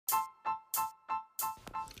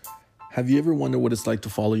Have you ever wondered what it's like to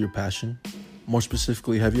follow your passion? More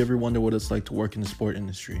specifically, have you ever wondered what it's like to work in the sport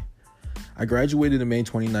industry? I graduated in May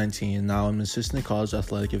 2019 and now I'm an assistant college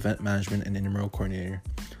athletic event management and intramural coordinator.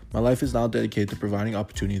 My life is now dedicated to providing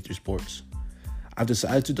opportunity through sports. I've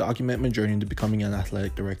decided to document my journey into becoming an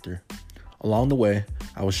athletic director. Along the way,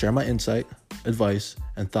 I will share my insight, advice,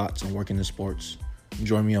 and thoughts on working in sports.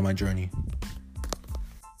 Join me on my journey.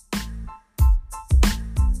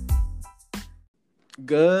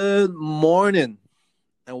 Good morning,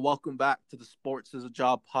 and welcome back to the Sports is a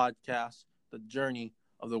Job podcast, the journey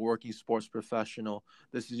of the working sports professional.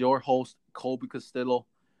 This is your host, Colby Castillo,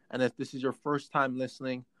 and if this is your first time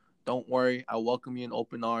listening, don't worry, I welcome you in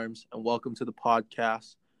open arms, and welcome to the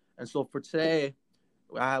podcast. And so for today,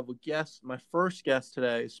 I have a guest, my first guest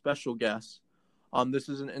today, a special guest. This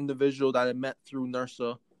is an individual that I met through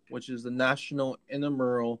NIRSA, which is the National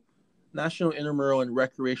Intramural and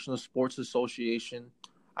Recreational Sports Association.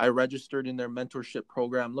 I registered in their mentorship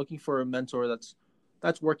program, looking for a mentor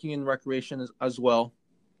that's working in recreation as well.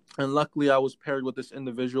 And luckily, I was paired with this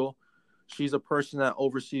individual. She's a person that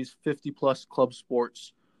oversees 50-plus club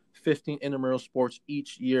sports, 15 intramural sports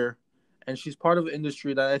each year. And she's part of an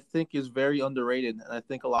industry that I think is very underrated. And I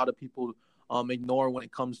think a lot of people ignore when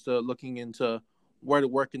it comes to looking into where to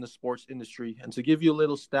work in the sports industry. And to give you a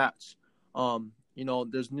little stats,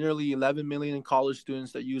 there's nearly 11 million college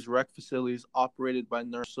students that use rec facilities operated by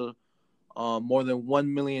NIRSA. More than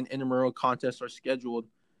 1 million intramural contests are scheduled,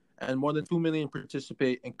 and more than 2 million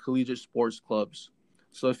participate in collegiate sports clubs.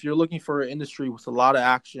 So if you're looking for an industry with a lot of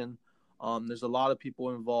action, there's a lot of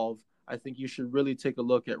people involved, I think you should really take a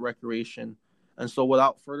look at recreation. And so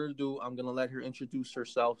without further ado, I'm going to let her introduce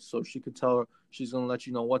herself so she could tell her. She's going to let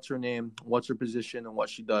you know what's her name, what's her position, and what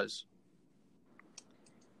she does.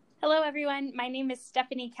 Hello, everyone. My name is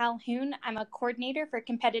Stephanie Calhoun. I'm a coordinator for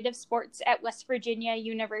competitive sports at West Virginia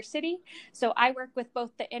University. So I work with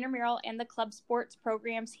both the intramural and the club sports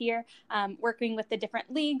programs here, working with the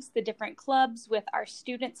different leagues, the different clubs, with our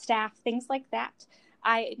student staff, things like that.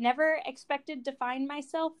 I never expected to find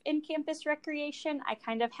myself in campus recreation. I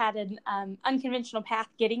kind of had an unconventional path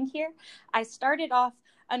getting here. I started off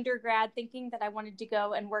undergrad thinking that I wanted to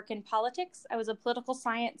go and work in politics. I was a political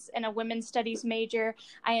science and a women's studies major.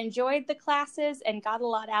 I enjoyed the classes and got a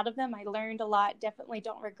lot out of them. I learned a lot, definitely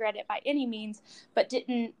don't regret it by any means, but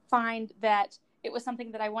didn't find that it was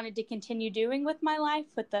something that I wanted to continue doing with my life,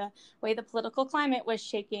 with the way the political climate was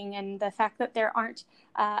shaking and the fact that there aren't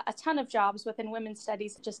a ton of jobs within women's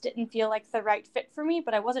studies. It just didn't feel like the right fit for me,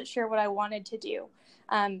 but I wasn't sure what I wanted to do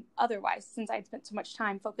otherwise, since I'd spent so much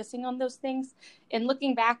time focusing on those things. And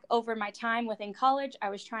looking back over my time within college, I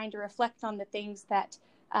was trying to reflect on the things that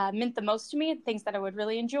meant the most to me, things that I would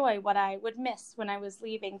really enjoy, what I would miss when I was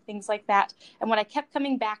leaving, things like that. And what I kept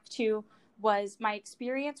coming back to was my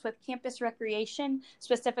experience with campus recreation,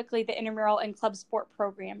 specifically the intramural and club sport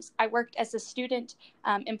programs. I worked as a student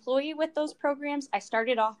employee with those programs. I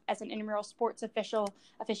started off as an intramural sports official,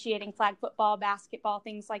 officiating flag football, basketball,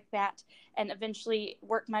 things like that, and eventually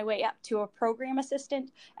worked my way up to a program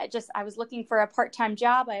assistant. I was looking for a part-time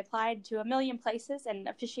job. I applied to a million places, and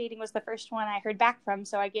officiating was the first one I heard back from,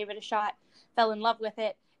 so I gave it a shot, fell in love with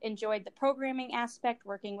it, enjoyed the programming aspect,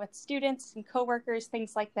 working with students and coworkers,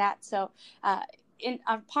 things like that. So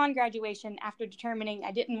upon graduation, after determining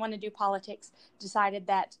I didn't want to do politics, decided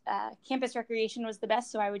that campus recreation was the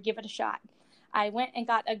best, so I would give it a shot. I went and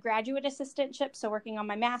got a graduate assistantship, so working on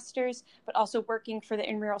my master's, but also working for the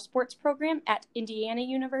intramural sports program at Indiana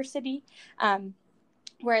University,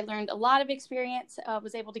 where I learned a lot of experience,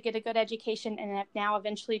 was able to get a good education, and have now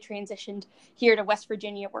eventually transitioned here to West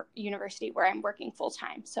Virginia University, where I'm working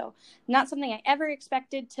full-time. So not something I ever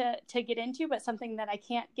expected to get into, but something that I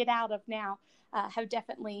can't get out of now. Have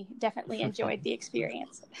definitely enjoyed the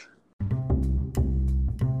experience.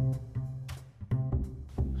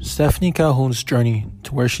 Stephanie Calhoun's journey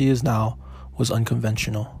to where she is now was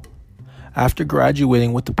unconventional. After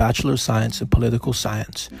graduating with a Bachelor of Science in Political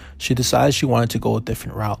Science, she decided she wanted to go a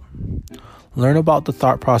different route. Learn about the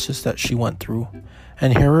thought process that she went through,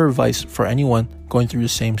 and hear her advice for anyone going through the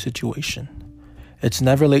same situation. It's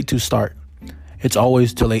never late to start. It's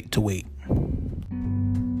always too late to wait.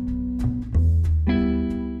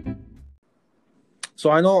 So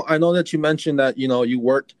I know that you mentioned that, you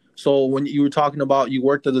worked. So when you were talking about you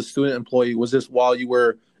worked as a student employee, was this while you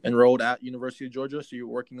were enrolled at University of Georgia? So you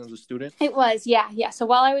were working as a student? It was, yeah. So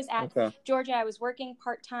while I was at Georgia, I was working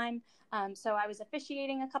part-time. So I was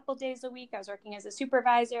officiating a couple days a week. I was working as a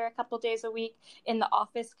supervisor a couple days a week in the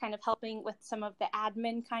office, kind of helping with some of the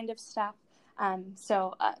admin kind of stuff.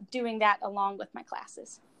 Doing that along with my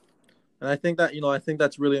classes. And I think that, I think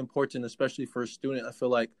that's really important, especially for a student. I feel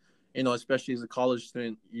like, especially as a college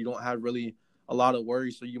student, you don't have really a lot of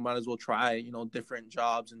worries, so you might as well try, different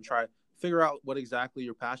jobs and try figure out what exactly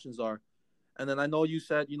your passions are. And then I know you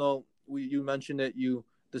said, you mentioned that you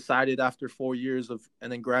decided after 4 years of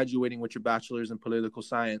and then graduating with your bachelor's in political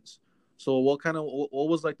science. So what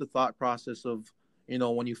was like the thought process of,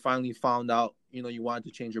 when you finally found out, you wanted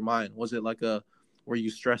to change your mind? Was it like were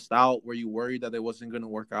you stressed out? Were you worried that it wasn't going to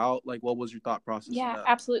work out? Like, what was your thought process in Yeah, that?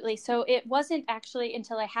 absolutely. So it wasn't actually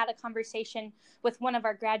until I had a conversation with one of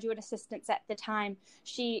our graduate assistants at the time.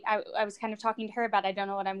 I was kind of talking to her about, I don't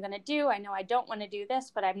know what I'm going to do. I know I don't want to do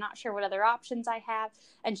this, but I'm not sure what other options I have.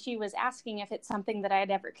 And she was asking if it's something that I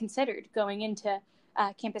had ever considered going into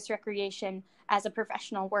campus recreation as a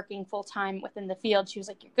professional working full time within the field. She was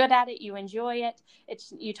like, you're good at it. You enjoy it.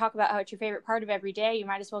 You talk about how it's your favorite part of every day. You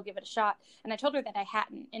might as well give it a shot. And I told her that I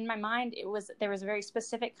hadn't. In my mind, there was a very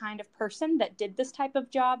specific kind of person that did this type of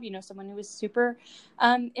job, someone who was super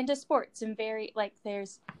into sports and very like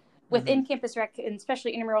within campus rec, and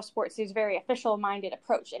especially intramural sports, there's a very official minded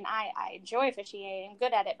approach. And I enjoy officiating. I'm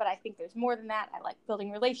good at it, but I think there's more than that. I like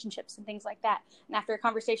building relationships and things like that. And after a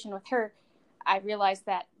conversation with her, I realized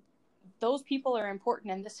that those people are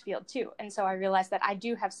important in this field too. And so I realized that I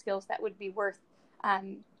do have skills that would be worth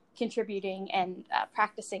contributing and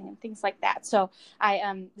practicing and things like that. So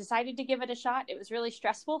I decided to give it a shot. It was really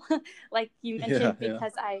stressful, like you mentioned,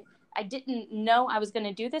 because I didn't know I was going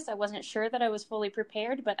to do this. I wasn't sure that I was fully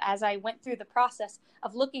prepared. But as I went through the process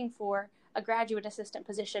of looking for a graduate assistant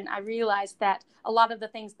position, I realized that a lot of the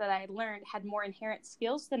things that I learned had more inherent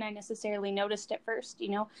skills than I necessarily noticed at first.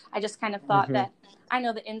 I just kind of thought that I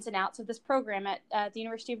know the ins and outs of this program at the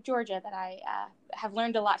University of Georgia, that I have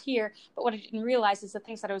learned a lot here. But what I didn't realize is the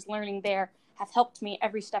things that I was learning there have helped me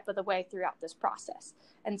every step of the way throughout this process.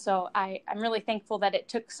 And so I'm really thankful that it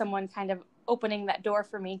took someone kind of opening that door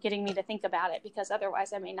for me, getting me to think about it, because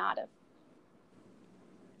otherwise I may not have.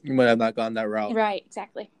 You might have not gone that route. Right,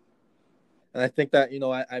 exactly. And I think that,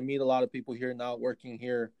 I meet a lot of people here now working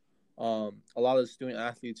here. A lot of the student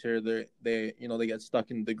athletes here, they get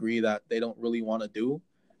stuck in a degree that they don't really want to do.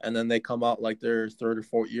 And then they come out like their third or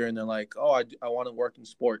fourth year and they're like, oh, I want to work in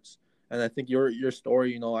sports. And I think your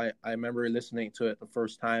story, I remember listening to it the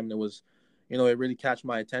first time. And it was, it really catch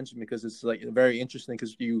my attention because it's like very interesting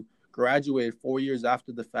because you graduated 4 years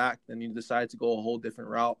after the fact and you decided to go a whole different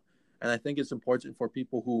route. And I think it's important for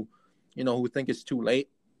people who, who think it's too late.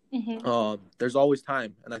 There's always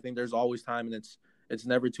time, and I think there's always time, and it's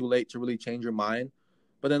never too late to really change your mind.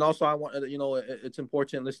 But then also I want, it's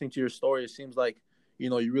important listening to your story. It seems like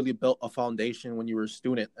you really built a foundation when you were a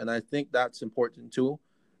student, and I think that's important too.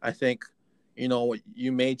 I think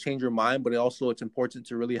you may change your mind, but it's important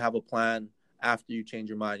to really have a plan after you change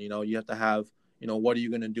your mind. You have to have what are you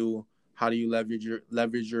going to do? How do you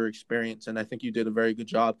leverage your experience? And I think you did a very good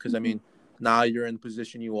job because I mean now you're in the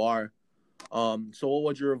position you are. So what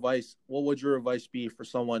would your advice be for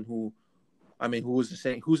someone who's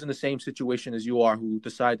in the same situation as you are, who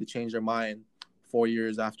decide to change their mind 4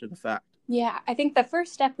 years after the fact? Yeah, I think the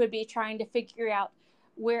first step would be trying to figure out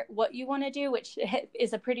what you want to do, which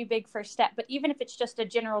is a pretty big first step. But even if it's just a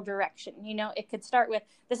general direction, it could start with,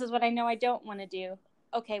 this is what I know I don't want to do.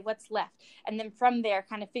 Okay, what's left? And then from there,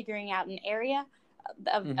 kind of figuring out an area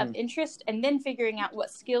of interest, and then figuring out what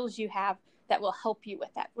skills you have that will help you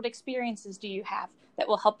with that. What experiences do you have that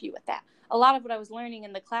will help you with that? A lot of what I was learning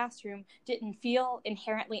in the classroom didn't feel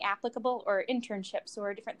inherently applicable, or internships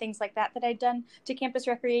or different things like that I'd done to campus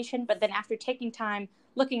recreation. But then after taking time,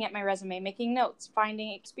 looking at my resume, making notes,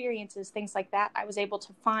 finding experiences, things like that, I was able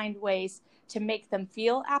to find ways to make them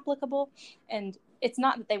feel applicable. And it's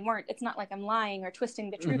not that they weren't. It's not like I'm lying or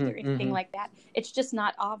twisting the truth or anything like that. It's just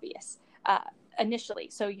not obvious initially.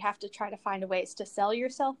 So you have to try to find ways to sell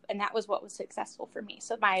yourself. And that was what was successful for me.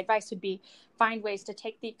 So my advice would be, find ways to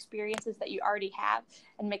take the experiences that you already have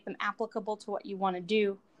and make them applicable to what you want to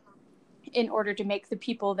do, in order to make the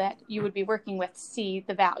people that you would be working with see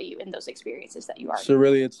the value in those experiences that you already. So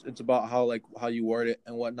really it's about how you word it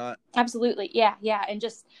and whatnot. Absolutely. Yeah. And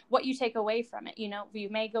just what you take away from it. You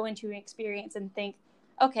may go into an experience and think,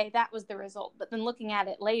 okay, that was the result. But then looking at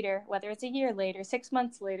it later, whether it's a year later, 6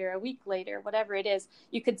 months later, a week later, whatever it is,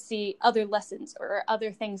 you could see other lessons or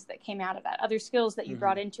other things that came out of that, other skills that you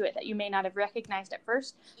brought into it that you may not have recognized at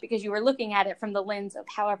first, because you were looking at it from the lens of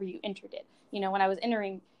however you entered it. When I was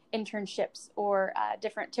entering internships or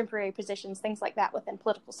different temporary positions, things like that within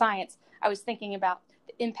political science, I was thinking about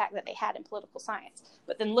the impact that they had in political science.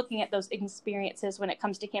 But then looking at those experiences when it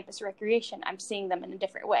comes to campus recreation, I'm seeing them in a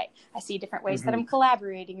different way. I see different ways that I'm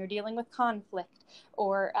collaborating or dealing with conflict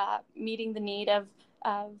or meeting the need of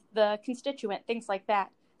the constituent, things like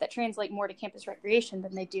that that translate more to campus recreation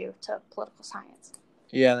than they do to political science.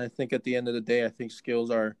 Yeah, and I think at the end of the day, I think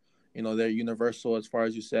skills are, they're universal as far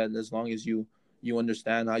as you said. As long as you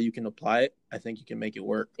understand how you can apply it, I think you can make it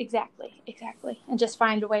work. Exactly. And just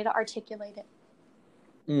find a way to articulate it.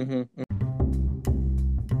 Mm-hmm.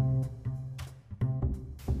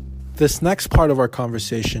 This next part of our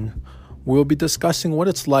conversation, we'll be discussing what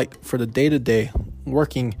it's like for the day-to-day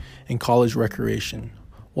working in college recreation.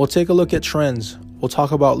 We'll take a look at trends, we'll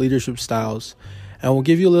talk about leadership styles, and we'll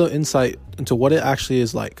give you a little insight into what it actually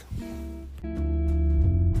is like.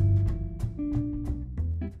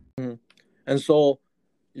 Mm-hmm. And so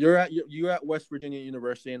you're at West Virginia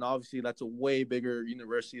University, and obviously that's a way bigger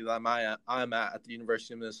university than I'm at the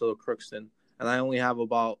University of Minnesota Crookston, and I only have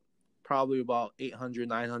probably about 800,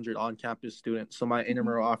 900 on-campus students. So my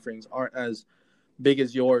intramural offerings aren't as big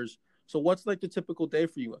as yours. So what's like the typical day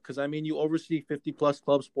for you? Because I mean, you oversee 50 plus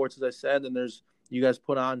club sports, as I said, and you guys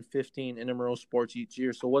put on 15 intramural sports each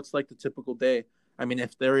year. So what's like the typical day? I mean,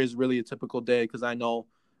 if there is really a typical day, because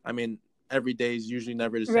every day is usually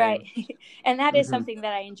never the same. Right. And that is something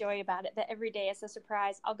that I enjoy about it, that every day is a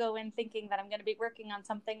surprise. I'll go in thinking that I'm going to be working on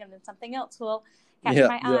something, and then something else will catch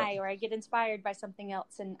my eye, or I get inspired by something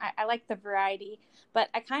else. And I like the variety, but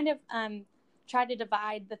I kind of try to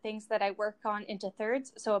divide the things that I work on into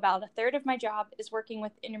thirds. So about a third of my job is working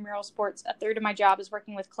with intramural sports, a third of my job is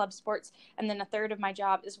working with club sports, and then a third of my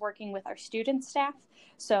job is working with our student staff.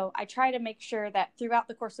 So I try to make sure that throughout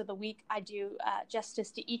the course of the week, I do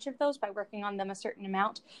justice to each of those by working on them a certain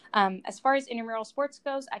amount. As far as intramural sports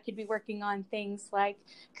goes, I could be working on things like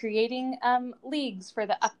creating leagues for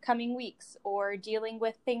the upcoming weeks, or dealing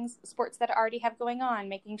with sports that I already have going on,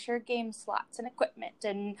 making sure game slots and equipment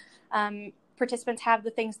and participants have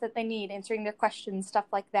the things that they need, answering their questions, stuff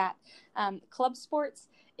like that. Club sports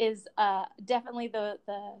is definitely the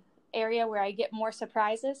area where I get more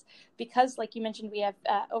surprises, because like you mentioned, we have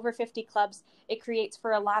over 50 clubs. It creates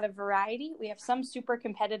for a lot of variety. We have some super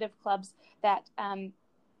competitive clubs that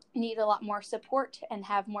need a lot more support and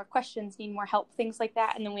have more questions, need more help, things like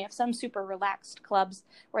that. And then we have some super relaxed clubs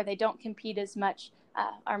where they don't compete as much,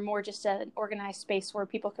 are more just an organized space where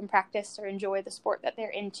people can practice or enjoy the sport that they're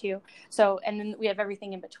into. So, and then we have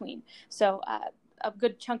everything in between. So a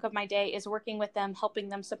good chunk of my day is working with them, helping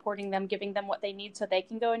them, supporting them, giving them what they need so they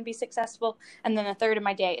can go and be successful. And then a third of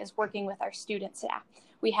my day is working with our student staff.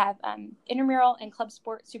 We have intramural and club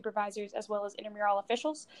sport supervisors as well as intramural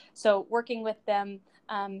officials. So working with them,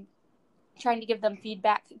 trying to give them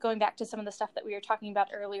feedback, going back to some of the stuff that we were talking about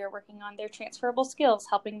earlier, working on their transferable skills,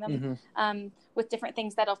 helping them with different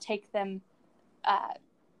things that'll take them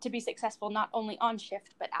to be successful, not only on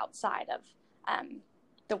shift, but outside of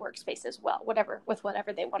the workspace as well,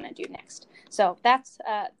 whatever they want to do next. So that's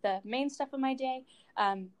the main stuff of my day.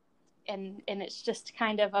 And it's just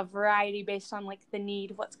kind of a variety based on like the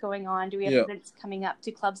need, what's going on. Do we have events coming up?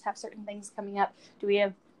 Do clubs have certain things coming up? Do we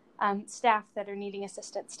have staff that are needing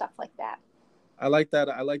assistance, stuff like that? I like that.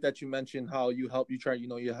 I like that you mentioned how you try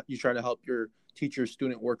to help your teacher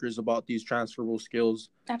student workers about these transferable skills.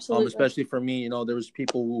 Absolutely. Especially for me, there was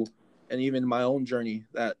people who, and even my own journey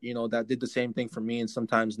that did the same thing for me. And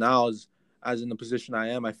sometimes now as in the position I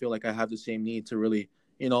am, I feel like I have the same need to really,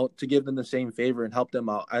 to give them the same favor and help them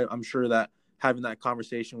out. I'm sure that having that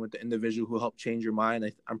conversation with the individual who helped change your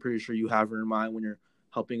mind, I'm pretty sure you have her in mind when you're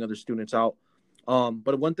helping other students out.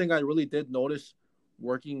 But one thing I really did notice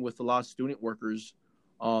working with a lot of student workers,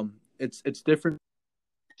 it's different.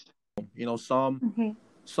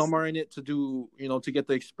 Some are in it to do, to get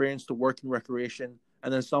the experience to work in recreation,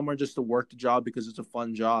 and then some are just to work the job because it's a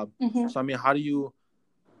fun job. So I mean, how do you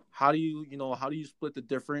split the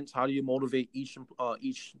difference? How do you motivate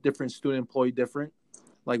each different student employee different?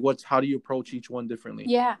 Like how do you approach each one differently?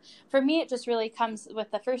 Yeah, for me, it just really comes with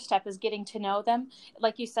the first step is getting to know them.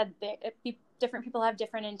 Like you said, different people have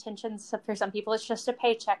different intentions. So for some people, it's just a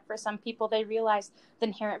paycheck. For some people, they realize the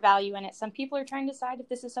inherent value in it. Some people are trying to decide if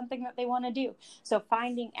this is something that they want to do. So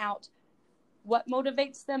finding out what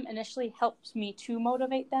motivates them initially helps me to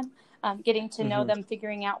motivate them, getting to know them,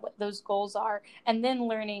 figuring out what those goals are, and then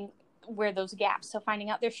learning where those gaps. So finding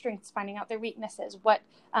out their strengths, finding out their weaknesses, what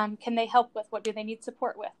can they help with, what do they need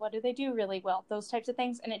support with, what do they do really well, those types of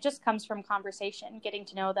things. And it just comes from conversation, getting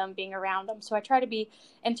to know them, being around them. So I try to be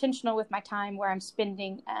intentional with my time where I'm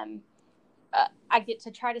spending. I get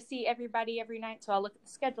to try to see everybody every night. So I'll look at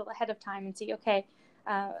the schedule ahead of time and see, okay,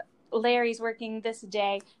 Larry's working this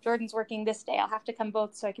day, Jordan's working this day. I'll have to come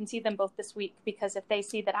both so I can see them both this week, because if they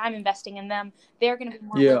see that I'm investing in them, they're going to be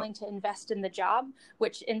more willing to invest in the job,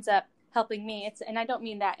 which ends up helping me. And I don't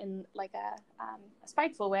mean that in like a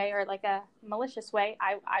spiteful way or like a malicious way.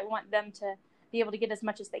 I want them to be able to get as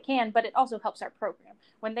much as they can, but it also helps our program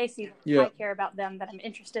when they see that Yeah. I care about them, that I'm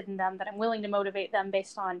interested in them, that I'm willing to motivate them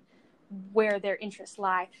based on where their interests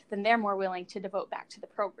lie, then they're more willing to devote back to the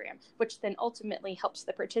program, which then ultimately helps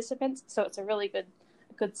the participants. So it's a really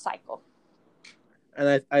good cycle.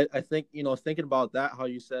 And I think, thinking about that, how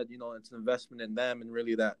you said, it's an investment in them, and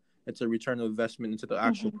really that it's a return of investment into the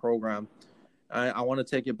actual program. I want to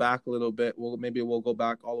take it back a little bit. Maybe we'll go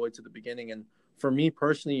back all the way to the beginning. And for me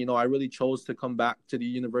personally, I really chose to come back to the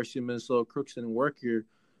University of Minnesota Crookston and work here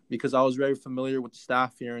because I was very familiar with the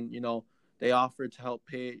staff here, and they offered to help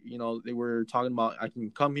pay. They were talking about I can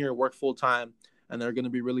come here, work full time, and they're going to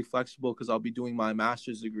be really flexible because I'll be doing my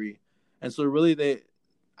master's degree. And so really,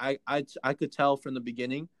 I could tell from the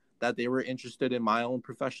beginning that they were interested in my own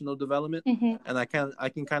professional development, and I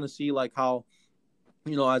can kind of see like how,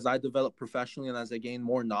 as I develop professionally and as I gain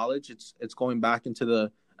more knowledge, it's going back into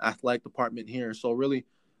the athletic department here. So really,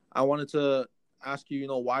 I wanted to ask you,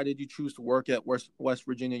 why did you choose to work at West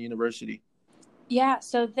Virginia University? Yeah,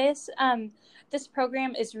 so this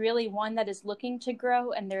program is really one that is looking to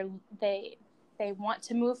grow, and they want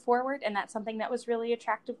to move forward, and that's something that was really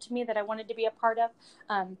attractive to me that I wanted to be a part of.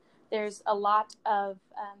 There's a lot of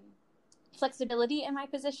flexibility in my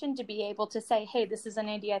position to be able to say, hey, this is an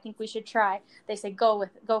idea I think we should try. They say, go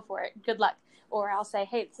for it. Good luck. Or I'll say,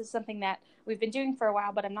 hey, this is something that we've been doing for a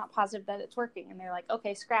while, but I'm not positive that it's working. And they're like,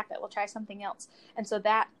 okay, scrap it. We'll try something else. And so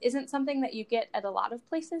that isn't something that you get at a lot of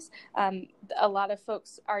places. A lot of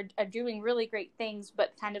folks are doing really great things,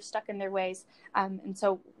 but kind of stuck in their ways. And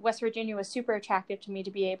so West Virginia was super attractive to me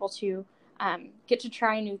to be able to get to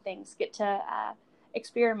try new things, get to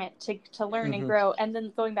experiment, to learn and grow. And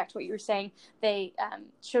then going back to what you were saying, they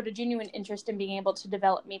showed a genuine interest in being able to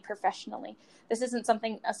develop me professionally. This isn't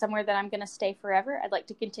somewhere that I'm going to stay forever. I'd like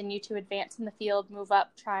to continue to advance in the field, move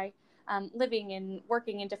up, try living and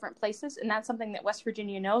working in different places, and that's something that West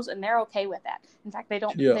Virginia knows, and they're okay with that. In fact, they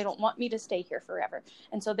don't want me to stay here forever,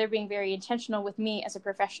 and so they're being very intentional with me as a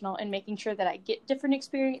professional and making sure that I get different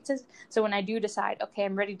experiences. So when I do decide, okay,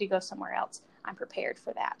 I'm ready to go somewhere else, I'm prepared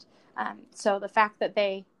for that. So the fact that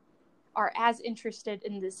they are as interested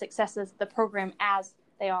in the successes of the program as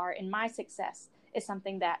they are in my success is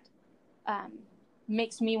something that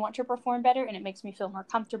makes me want to perform better, and it makes me feel more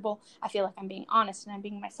comfortable. I feel like I'm being honest and I'm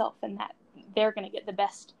being myself, and that they're going to get the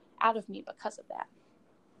best out of me because of that.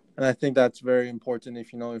 And I think that's very important.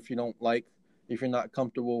 If you're not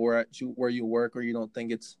comfortable where you work, or you don't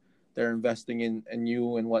think they're investing in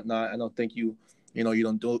you and whatnot, I don't think you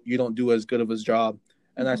don't do as good of a job.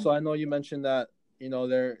 And I know you mentioned that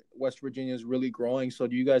West Virginia is really growing. So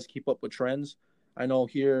do you guys keep up with trends? I know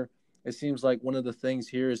here it seems like one of the things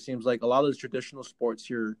here, it seems like a lot of the traditional sports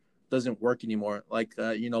here doesn't work anymore. Like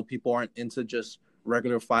people aren't into just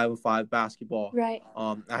regular 5-on-5 basketball. Right.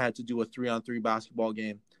 I had to do a 3-on-3 basketball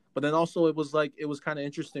game. But then also it was kind of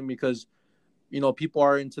interesting because people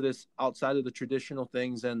are into this outside of the traditional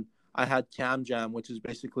things. And I had Cam Jam, which is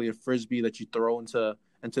basically a frisbee that you throw into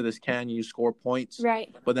this can, you score points.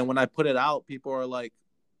 Right. But then when I put it out, people are like,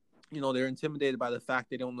 they're intimidated by the fact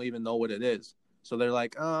they don't even know what it is. So they're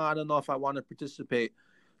like, I don't know if I want to participate.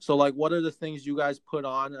 So what are the things you guys put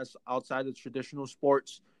on as outside of traditional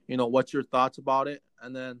sports? What's your thoughts about it?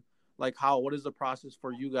 And then what is the process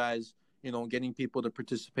for you guys, getting people to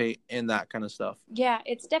participate in that kind of stuff? Yeah,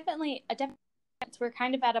 it's definitely we're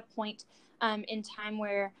kind of at a point in time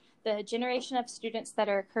where the generation of students that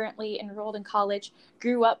are currently enrolled in college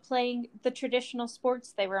grew up playing the traditional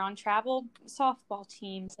sports. They were on travel softball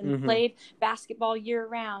teams and played basketball year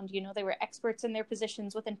round. They were experts in their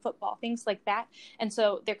positions within football, things like that. And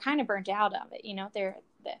so they're kind of burnt out of it.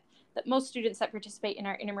 That most students that participate in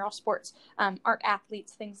our intramural sports aren't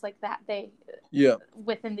athletes, things like that.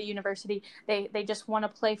 Within the university, they just want to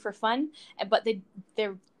play for fun, but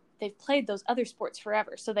they've played those other sports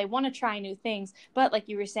forever. So they want to try new things. But like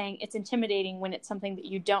you were saying, it's intimidating when it's something that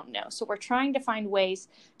you don't know. So we're trying to find ways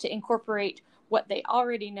to incorporate what they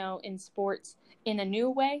already know in sports in a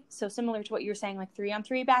new way. So similar to what you were saying, like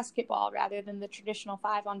 3-on-3 basketball rather than the traditional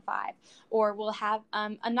 5-on-5. Or we'll have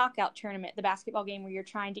a knockout tournament, the basketball game where you're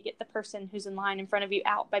trying to get the person who's in line in front of you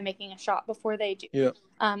out by making a shot before they do.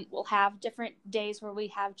 Yeah. We'll have different days where we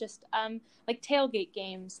have just like tailgate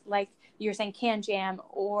games, like you were saying, can jam,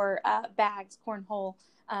 or bags, cornhole,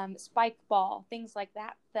 spike ball, things like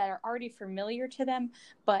that are already familiar to them,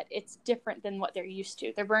 but it's different than what they're used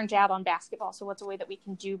to. They're burned out on basketball. So what's a way that we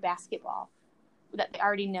can do basketball that they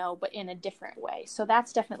already know, but in a different way? So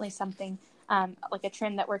that's definitely something like a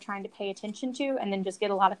trend that we're trying to pay attention to, and then just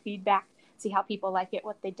get a lot of feedback, see how people like it,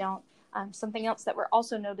 what they don't. Something else that we're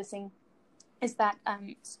also noticing is that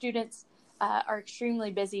students are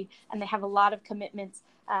extremely busy and they have a lot of commitments.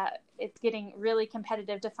 It's getting really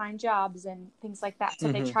competitive to find jobs and things like that.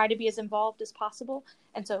 So they try to be as involved as possible.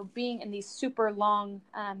 And so being in these super long,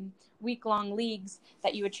 week-long leagues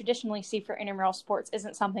that you would traditionally see for intramural sports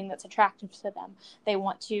isn't something that's attractive to them. They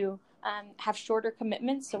want to have shorter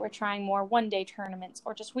commitments. So we're trying more one-day tournaments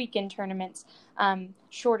or just weekend tournaments,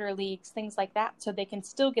 shorter leagues, things like that. So they can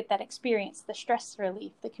still get that experience, the stress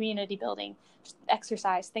relief, the community building,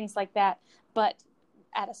 exercise, things like that, but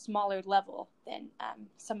at a smaller level than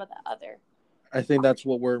some of the other. I think that's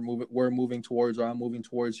what we're moving towards, or I'm moving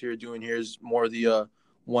towards here. Doing here is more the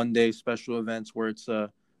 1 day special events where it's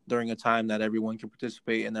during a time that everyone can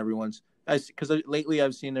participate and everyone's. Because lately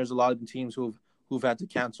I've seen there's a lot of teams who've had to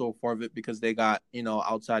cancel for it because they got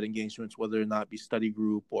outside engagements, whether or not it be study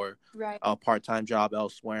group or a part-time job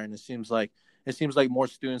elsewhere, and it seems like more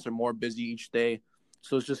students are more busy each day,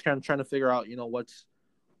 so it's just kind of trying to figure out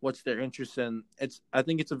what's their interest in. I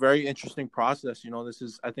think it's a very interesting process.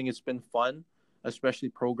 I think it's been fun, especially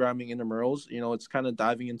programming intramurals. It's kind of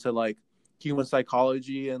diving into like human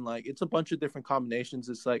psychology and like it's a bunch of different combinations.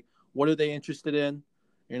 It's like, what are they interested in?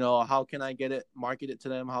 How can I market it to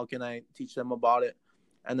them? How can I teach them about it?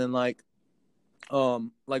 And then like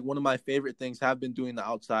one of my favorite things have been doing the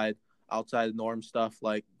outside norm stuff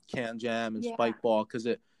like can jam and spike ball, because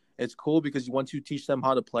it's cool because once you teach them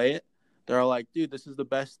how to play it, they're like, dude, this is the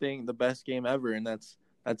best game ever. And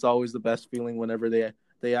that's always the best feeling whenever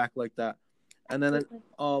they act like that. And then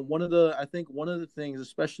one of the things,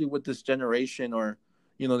 especially with this generation or,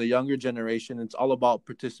 the younger generation, it's all about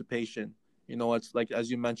participation. It's like,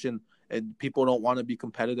 as you mentioned, and people don't want to be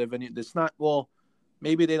competitive. And it's not, well,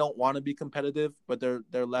 maybe they don't want to be competitive, but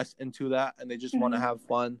they're less into that and they just want to have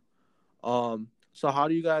fun. So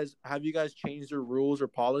have you guys changed your rules or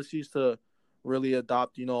policies to really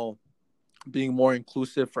adopt, being more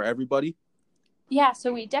inclusive for everybody? Yeah,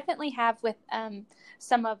 so we definitely have with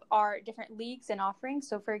some of our different leagues and offerings.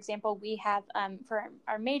 So, for example, we have for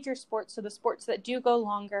our major sports, so the sports that do go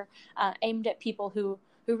longer, aimed at people who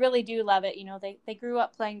really do love it. They grew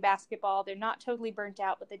up playing basketball. They're not totally burnt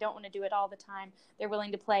out, but they don't want to do it all the time. They're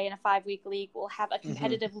willing to play in a 5-week league. We'll have a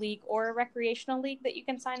competitive league or a recreational league that you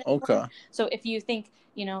can sign up for. So if you think,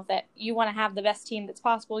 that you want to have the best team that's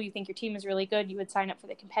possible, you think your team is really good, you would sign up for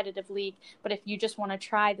the competitive league. But if you just want to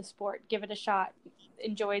try the sport, give it a shot,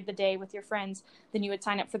 enjoy the day with your friends, then you would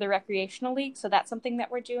sign up for the recreational league. So that's something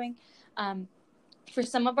that we're doing. For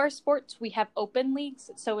some of our sports, we have open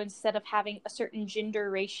leagues. So instead of having a certain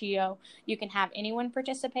gender ratio, you can have anyone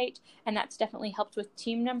participate. And that's definitely helped with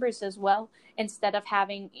team numbers as well. Instead of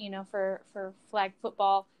having, for flag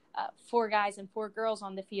football, 4 guys and 4 girls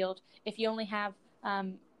on the field, if you only have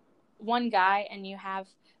one guy and you have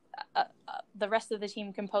the rest of the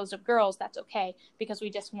team composed of girls, that's okay, because we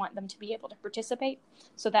just want them to be able to participate.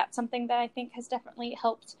 So that's something that I think has definitely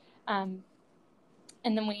helped. And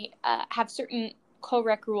then we have certain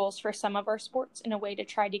co-rec rules for some of our sports in a way to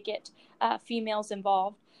try to get females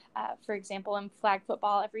involved. For example, in flag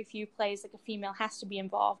football, every few plays, like a female has to be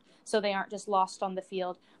involved so they aren't just lost on the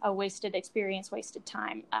field, a wasted experience, wasted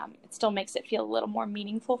time. It still makes it feel a little more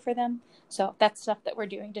meaningful for them. So that's stuff that we're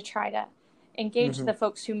doing to try to engage the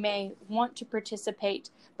folks who may want to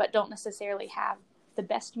participate but don't necessarily have the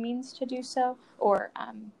best means to do so, or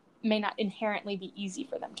may not inherently be easy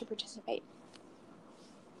for them to participate.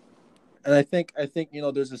 And I think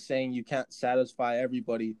there's a saying, you can't satisfy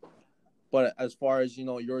everybody, but as far as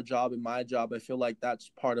your job and my job, I feel like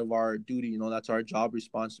that's part of our duty. That's our job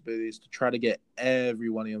responsibility, is to try to get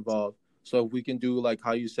everyone involved. So if we can do, like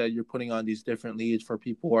how you said, you're putting on these different leads for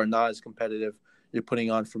people who are not as competitive, you're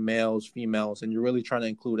putting on for males, females, and you're really trying to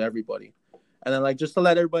include everybody. And then, like, just to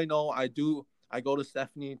let everybody know, I go to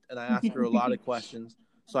Stephanie and I ask her a lot of questions.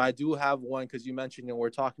 So I do have one, because you mentioned,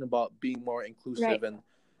 we're talking about being more inclusive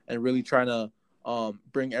and really trying to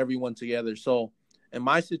bring everyone together. So in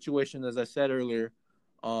my situation, as I said earlier,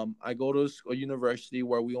 I go to a university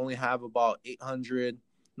where we only have about 800,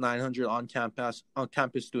 900 on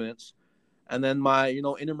campus students. And then my,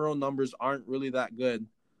 intramural numbers aren't really that good.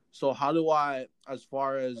 So how do I, as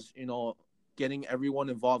far as, getting everyone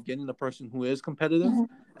involved, getting the person who is competitive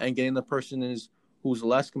and getting the person who's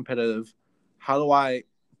less competitive, how do I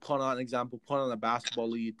put on a basketball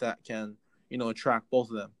league that can, attract both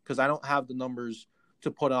of them? Because I don't have the numbers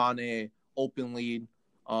to put on a open lead,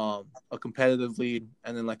 a competitive lead,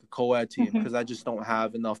 and then like a co-ed team, because I just don't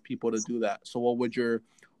have enough people to do that. So what would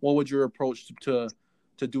your approach to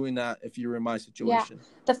doing that if you were in my situation? Yeah.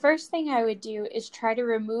 The first thing I would do is try to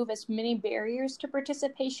remove as many barriers to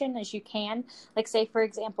participation as you can. Like, say, for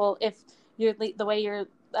example, if the way your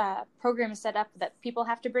program is set up that people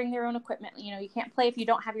have to bring their own equipment. You can't play if you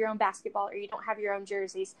don't have your own basketball or you don't have your own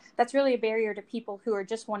jerseys. That's really a barrier to people who are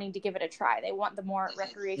just wanting to give it a try. They want the more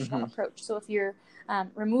recreational approach. So if you're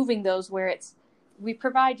removing those where we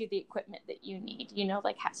provide you the equipment that you need,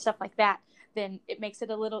 like stuff like that, then it makes it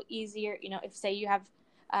a little easier. If say you have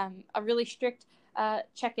a really strict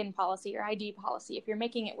check-in policy or ID policy, if you're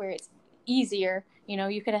making it where it's easier,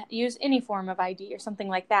 you could use any form of ID or something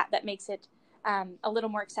like that makes it a little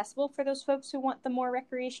more accessible for those folks who want the more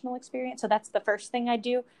recreational experience. So that's the first thing I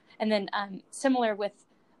do. And then similar with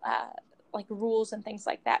like rules and things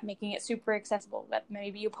like that, making it super accessible. But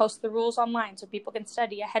maybe you post the rules online so people can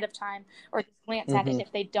study ahead of time or just glance at it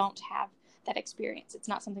if they don't have that experience. It's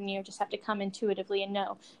not something you just have to come intuitively and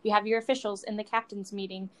know. You have your officials in the captain's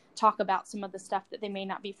meeting talk about some of the stuff that they may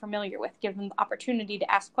not be familiar with, give them the opportunity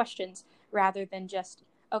to ask questions rather than just,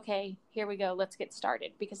 okay, here we go, let's get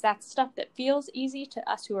started. Because that's stuff that feels easy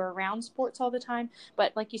to us who are around sports all the time.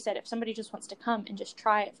 But like you said, if somebody just wants to come and just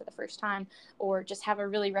try it for the first time or just have a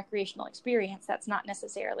really recreational experience, that's not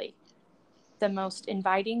necessarily the most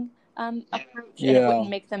inviting approach, and it wouldn't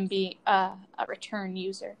make them be a return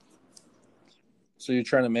user. So you're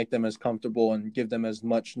trying to make them as comfortable and give them as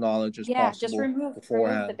much knowledge as possible. Just remove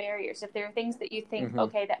the barriers. If there are things that you think,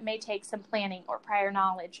 okay, that may take some planning or prior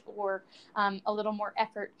knowledge or a little more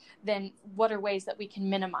effort, then what are ways that we can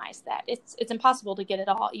minimize that? It's impossible to get it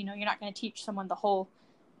all. You're not going to teach someone the whole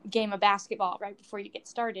game of basketball right before you get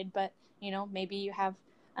started, but maybe you have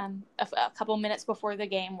a couple minutes before the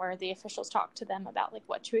game where the officials talk to them about like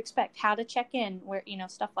what to expect, how to check in, where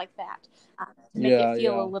stuff like that, to make it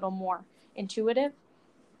feel a little more intuitive.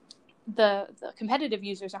 The competitive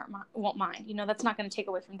users won't mind. That's not going to take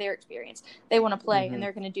away from their experience. They want to play and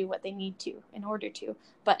they're going to do what they need to in order to.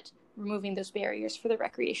 But removing those barriers for the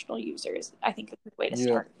recreational users, I think, is a good way to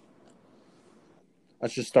start. I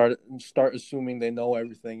should start assuming they know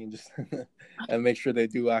everything and just and make sure they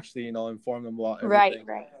do actually inform them about everything.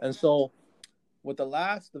 Right. And so with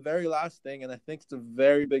the very last thing, and I think it's a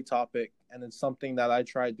very big topic, and it's something that I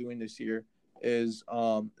tried doing this year, is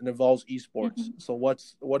it involves esports. So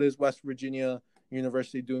what is West Virginia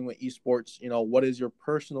University doing with esports? What is your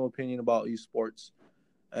personal opinion about esports?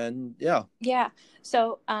 And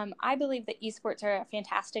so I believe that esports are a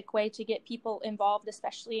fantastic way to get people involved,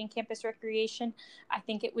 especially in campus recreation. I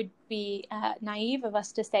think it would be naive of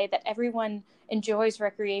us to say that everyone enjoys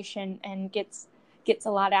recreation and gets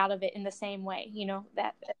a lot out of it in the same way,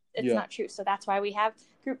 that it's not true. So that's why we have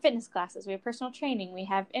group fitness classes, we have personal training, we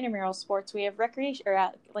have intramural sports, we have recreation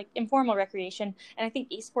or like informal recreation. And I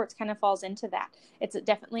think esports kind of falls into that. It's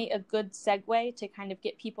definitely a good segue to kind of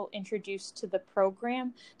get people introduced to the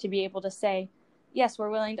program, to be able to say, yes, we're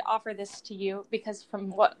willing to offer this to you, because from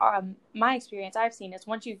what my experience I've seen is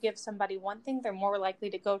once you give somebody one thing, they're more likely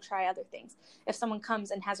to go try other things. If someone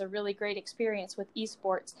comes and has a really great experience with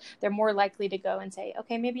esports, they're more likely to go and say,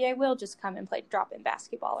 okay, maybe I will just come and play drop-in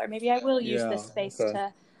basketball, or maybe I will use this space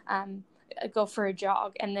to go for a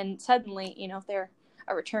jog. And then suddenly, they're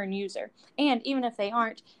a return user. And even if they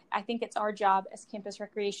aren't, I think it's our job as campus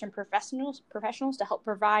recreation professionals to help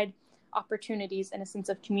provide opportunities and a sense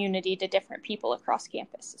of community to different people across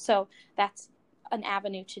campus. So that's an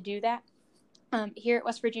avenue to do that. Here at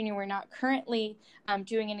West Virginia, we're not currently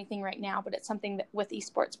doing anything right now, but it's something that with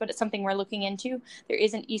esports, but it's something we're looking into. There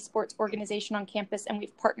is an esports organization on campus, and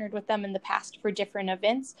we've partnered with them in the past for different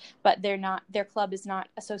events, but their club is not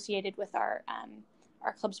associated with our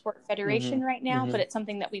club sport federation right now, but it's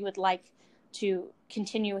something that we would like to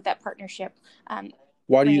continue with that partnership.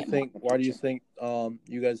 Why do you think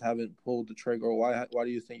you guys haven't pulled the trigger? Or why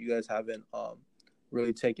do you think you guys haven't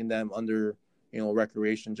really taken them under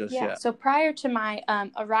recreation just yet? So prior to my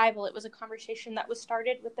arrival, it was a conversation that was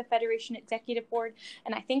started with the Federation Executive Board,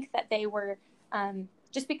 and I think that they were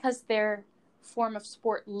just because their form of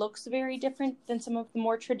sport looks very different than some of the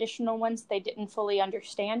more traditional ones, they didn't fully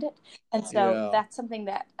understand it, and so that's something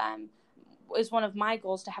that is one of my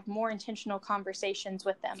goals, to have more intentional conversations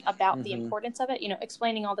with them about the importance of it,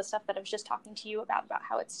 explaining all the stuff that I was just talking to you about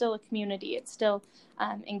how it's still a community, it's still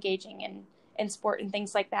engaging in sport and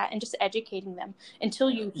things like that, and just educating them.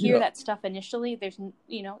 Until you hear that stuff initially, there's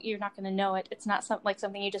you're not going to know it. It's not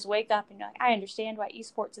something you just wake up and you're like, I understand why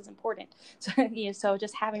esports is important. So so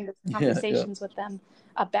just having the conversations with them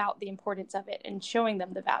about the importance of it and showing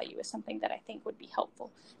them the value is something that I think would be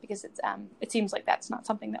helpful, because it seems like that's not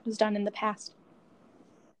something that was done in the past.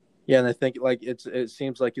 Yeah, and I think it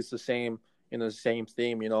seems like it's the same same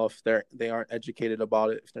theme. If they aren't educated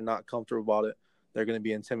about it, if they're not comfortable about it, they're going to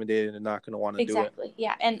be intimidated and not going to want to do it. Exactly.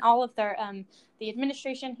 Yeah. And all of their, the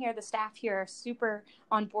administration here, the staff here are super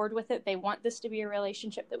on board with it. They want this to be a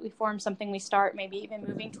relationship that we form, something we start, maybe even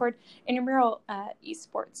moving toward intramural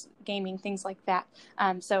esports, gaming, things like that.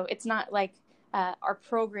 So it's not like our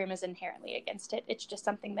program is inherently against it. It's just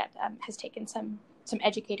something that has taken some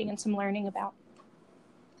educating and some learning about.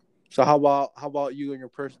 So how about you and your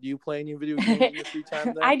person? Do you play any video games in your free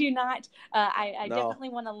time then? I do not. I No. definitely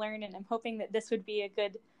want to learn, and I'm hoping that this would be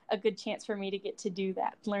a good chance for me to get to do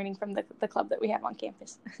that, learning from the club that we have on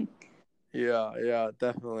campus. Yeah,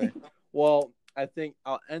 definitely. Well, I think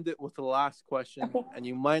I'll end it with the last question, Okay. and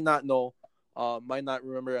you might not know, might not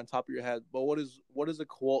remember on top of your head, but what is a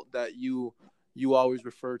quote that you always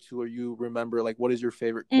refer to or you remember? Like, what is your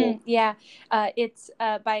favorite quote? It's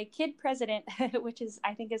by Kid President, which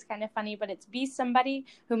I think is kind of funny, but it's be somebody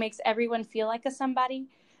who makes everyone feel like a somebody.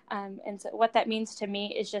 And so what that means to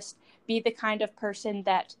me is just be the kind of person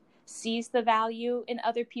that sees the value in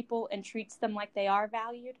other people and treats them like they are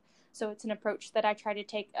valued. So it's an approach that I try to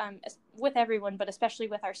take with everyone, but especially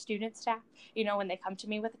with our student staff. You know, when they come to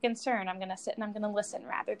me with a concern, I'm going to sit and I'm going to listen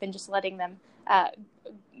rather than just letting them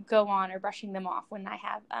go on or brushing them off. When I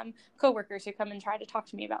have coworkers who come and try to talk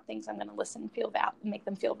to me about things, I'm going to listen and make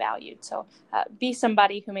them feel valued. So be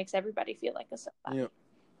somebody who makes everybody feel like a somebody. Yeah,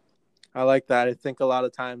 I like that. I think a lot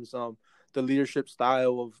of times the leadership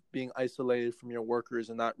style of being isolated from your workers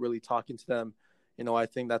and not really talking to them, you know, I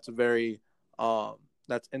think that's a very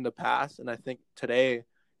that's in the past. And I think today,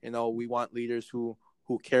 you know, we want leaders who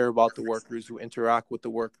care about the workers, who interact with the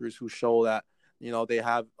workers, who show that, you know, they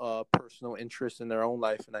have personal interest in their own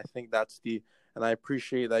life. And I think and I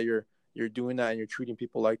appreciate that you're doing that and you're treating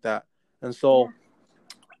people like that. And so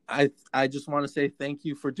I just want to say thank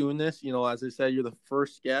you for doing this. You know, as I said, you're the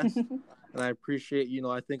first guest. And I appreciate, you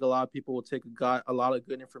know, I think a lot of people will take a lot of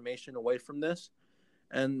good information away from this.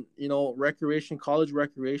 And, you know, college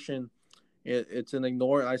recreation, it's an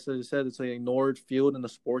ignored, as I said, it's an ignored field in the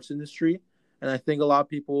sports industry. And I think a lot of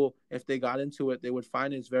people, if they got into it, they would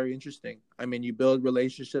find it's very interesting. I mean, you build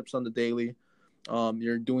relationships on the daily.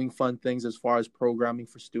 You're doing fun things as far as programming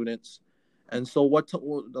for students. And so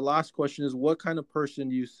the last question is, what kind of person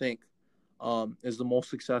do you think is the most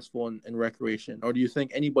successful in recreation? Or do you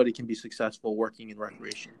think anybody can be successful working in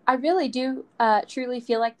recreation? I really do truly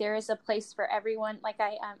feel like there is a place for everyone. Like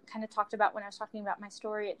I kind of talked about when I was talking about my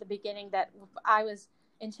story at the beginning, that I was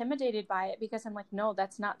intimidated by it because I'm like, no,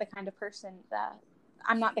 that's not the kind of person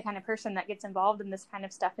I'm not the kind of person that gets involved in this kind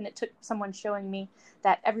of stuff. And it took someone showing me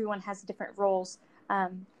that everyone has different roles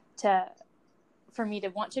for me to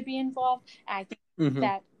want to be involved. And I think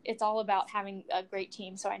that it's all about having a great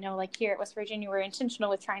team. So I know, like here at West Virginia, we're intentional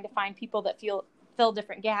with trying to find people that fill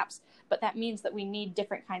different gaps, but that means that we need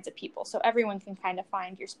different kinds of people. So everyone can kind of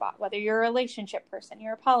find your spot, whether you're a relationship person,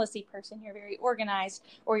 you're a policy person, you're very organized,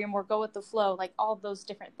 or you're more go with the flow. Like all those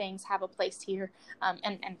different things have a place here,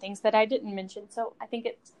 and things that I didn't mention. So I think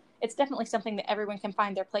it's definitely something that everyone can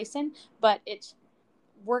find their place in, but it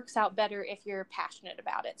works out better if you're passionate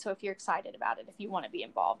about it. So if you're excited about it, if you want to be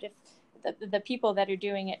involved, if the people that are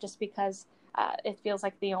doing it just because it feels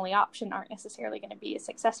like the only option aren't necessarily going to be as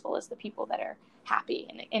successful as the people that are happy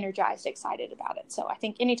and energized, excited about it. So I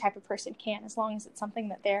think any type of person can, as long as it's something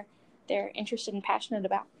that they're interested and passionate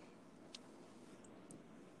about.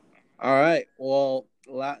 All right. Well,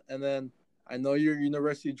 and then I know you're a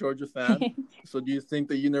University of Georgia fan. So do you think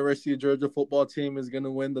the University of Georgia football team is going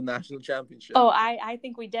to win the national championship? Oh, I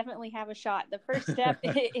think we definitely have a shot. The first step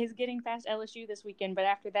is getting past LSU this weekend, but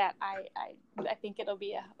after that, I think it'll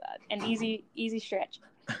be an easy stretch.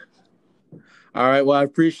 All right. Well, I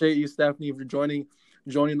appreciate you, Stephanie, for joining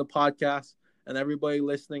the podcast, and everybody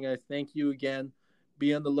listening. I thank you again.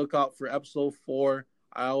 Be on the lookout for episode 4.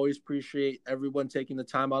 I always appreciate everyone taking the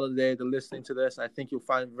time out of the day to listening to this. I think you'll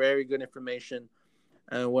find very good information.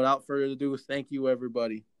 And without further ado, thank you,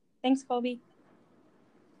 everybody. Thanks, Colby.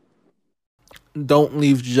 Don't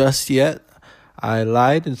leave just yet. I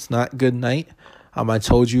lied. It's not good night. I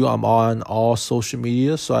told you I'm on all social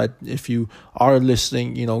media. So if you are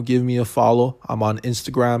listening, give me a follow. I'm on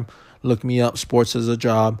Instagram. Look me up, Sports as a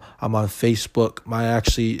Job. I'm on Facebook. My @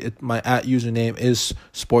 username is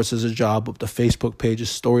Sports as a Job, but the Facebook page is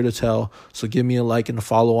Story to Tell. So give me a like and a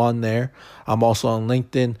follow on there. I'm also on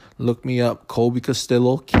LinkedIn. Look me up, Colby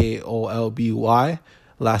Castillo, Kolby.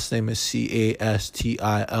 Last name is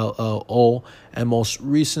Castillo. And most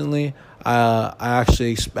recently, I actually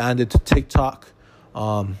expanded to TikTok.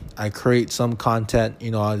 I create some content,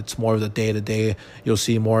 it's more of the day-to-day. You'll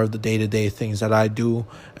see more of the day-to-day things that I do,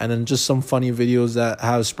 and then just some funny videos that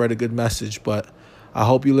have spread a good message. But I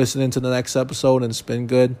hope you listen into the next episode, and it's been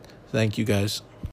good. Thank you, guys.